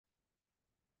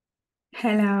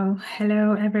Hello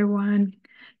everyone.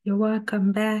 You're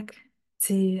welcome back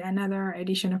to another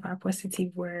edition of our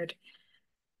positive word.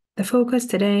 The focus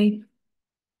today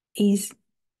is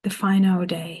the final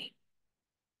day.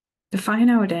 The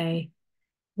final day.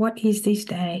 What is this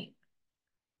day?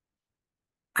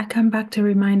 I come back to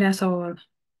remind us all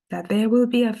that there will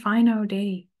be a final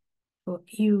day for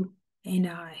you and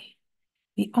I,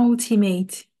 the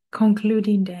ultimate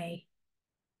concluding day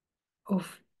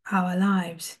of our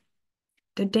lives,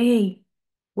 the day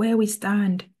where we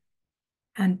stand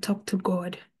and talk to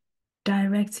God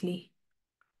directly.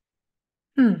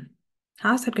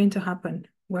 How's that going to happen?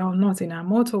 Well, not in our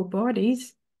mortal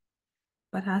bodies,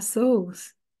 but our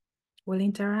souls will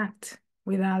interact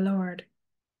with our Lord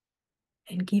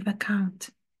and give account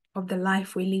of the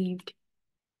life we lived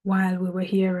while we were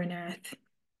here on earth.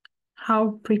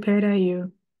 How prepared are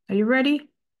you? Are you ready?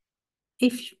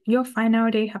 If your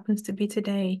final day happens to be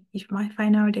today, if my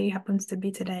final day happens to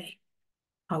be today,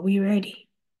 are we ready?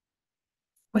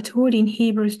 We're told in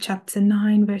Hebrews chapter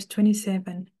 9, verse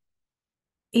 27,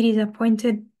 it is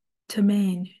appointed to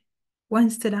men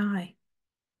once to die,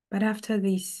 but after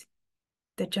this,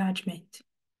 the judgment.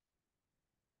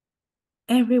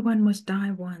 Everyone must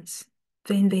die once,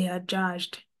 then they are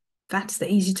judged. That's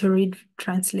the easy to read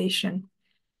translation.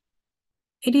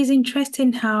 It is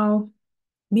interesting how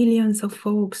millions of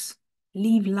folks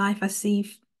live life as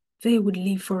if they would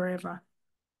live forever.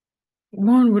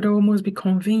 One would almost be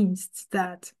convinced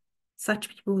that such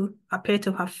people appear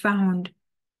to have found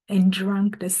and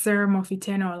drunk the serum of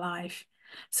eternal life.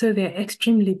 So they're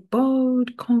extremely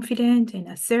bold, confident, and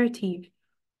assertive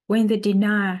when they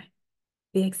deny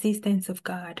the existence of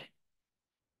God.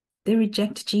 They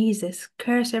reject Jesus,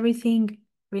 curse everything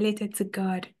related to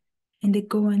God, and they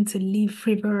go on to live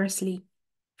frivolously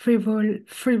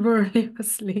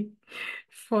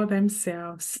for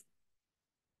themselves.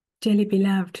 Dearly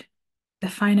beloved, the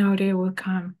final day will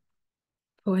come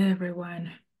for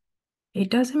everyone.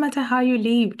 It doesn't matter how you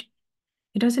lived.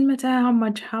 It doesn't matter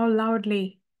how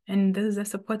loudly, and those that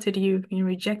supported you in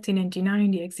rejecting and denying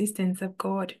the existence of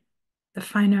God. The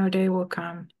final day will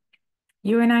come.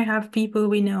 You and I have people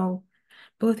we know,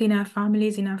 both in our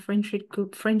families, in our friendship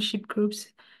groups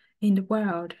in the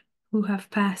world, who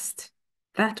have passed.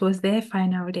 That was their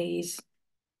final days.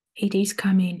 It is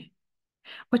coming.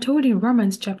 We're told in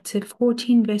Romans chapter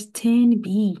 14, verse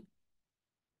 10b,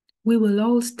 we will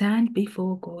all stand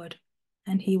before God,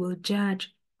 and he will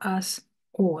judge us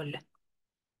all.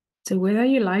 So whether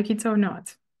you like it or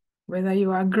not, whether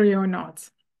you agree or not,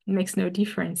 it makes no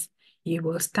difference. You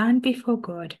will stand before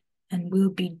God and will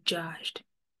be judged.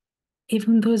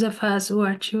 Even those of us who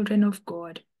are children of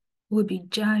God will be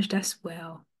judged as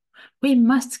well. We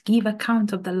must give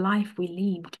account of the life we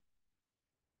lived.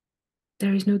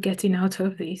 There is no getting out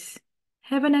of this.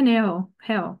 Heaven and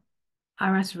hell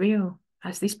are as real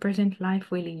as this present life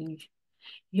we live.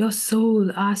 Your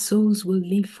soul, our souls will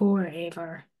live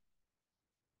forever.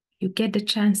 You get the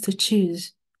chance to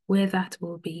choose where that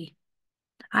will be.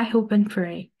 I hope and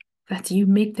pray that you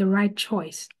make the right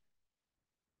choice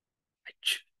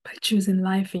by choosing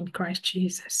life in Christ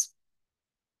Jesus.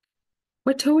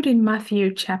 We're told in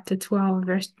Matthew chapter 12,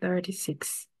 verse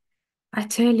 36, I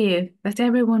tell you that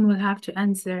everyone will have to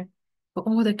answer for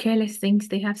all the careless things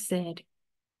they have said.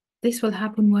 This will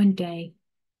happen one day,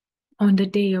 on the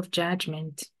day of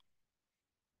judgment.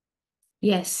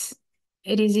 Yes,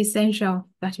 it is essential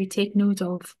that we take note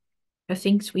of the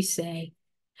things we say.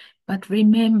 But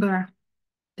remember,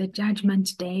 the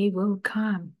judgment day will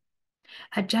come.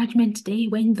 A judgment day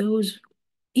when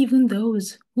even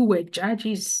those who were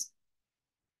judges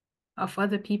of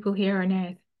other people here on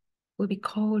earth, will be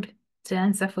called to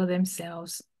answer for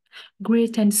themselves.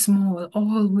 Great and small,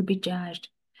 all will be judged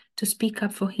to speak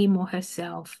up for him or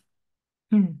herself.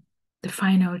 The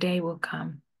final day will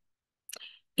come.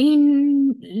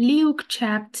 In Luke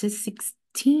chapter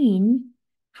 16,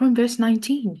 from verse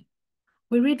 19,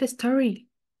 we read the story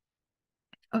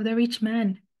of the rich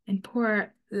man and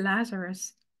poor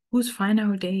Lazarus, whose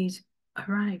final days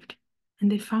arrived, and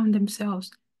they found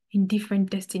themselves in different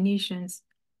destinations.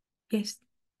 Yes,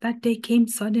 that day came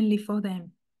suddenly for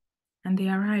them, and they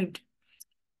arrived.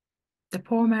 The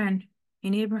poor man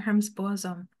in Abraham's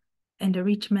bosom, and the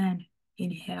rich man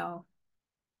in hell.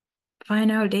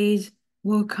 Final days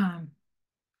will come.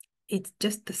 It's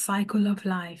just the cycle of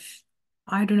life.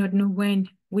 I do not know when.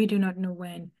 We do not know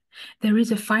when. There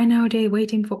is a final day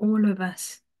waiting for all of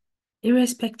us,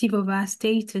 irrespective of our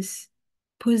status,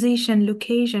 position,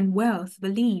 location, wealth,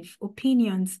 belief,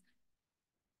 opinions,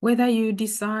 whether you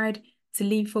decide to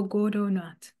live for God or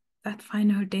not. That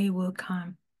final day will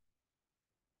come.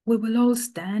 We will all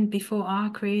stand before our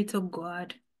Creator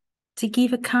God to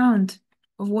give account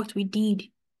of what we did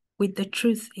with the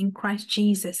truth in Christ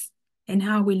Jesus and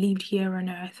how we lived here on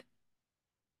earth.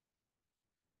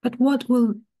 But what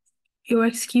will your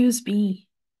excuse be,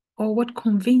 or what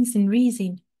convincing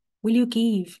reason will you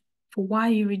give for why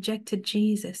you rejected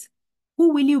Jesus?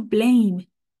 Who will you blame?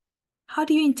 How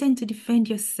do you intend to defend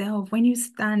yourself when you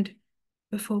stand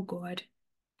before God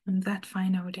on that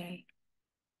final day?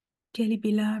 Dearly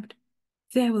beloved,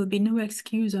 there will be no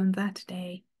excuse on that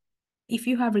day if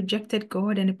you have rejected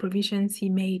God and the provisions He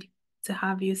made to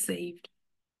have you saved.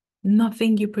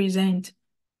 Nothing you present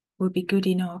will be good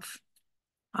enough.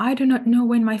 I do not know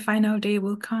when my final day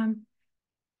will come.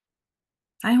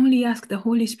 I only ask the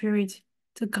Holy Spirit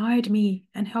to guide me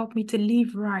and help me to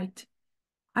live right.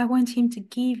 I want Him to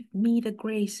give me the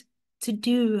grace to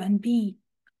do and be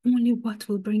only what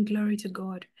will bring glory to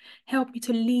God. Help me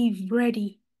to live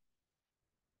ready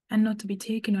and not to be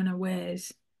taken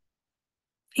unawares.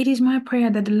 It is my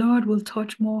prayer that the Lord will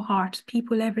touch more hearts,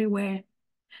 people everywhere,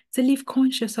 to live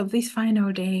conscious of this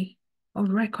final day of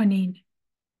reckoning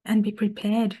and be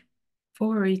prepared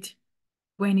for it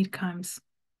when it comes.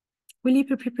 Will you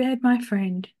be prepared, my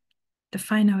friend? The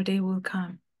final day will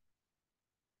come.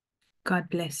 God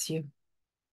bless you.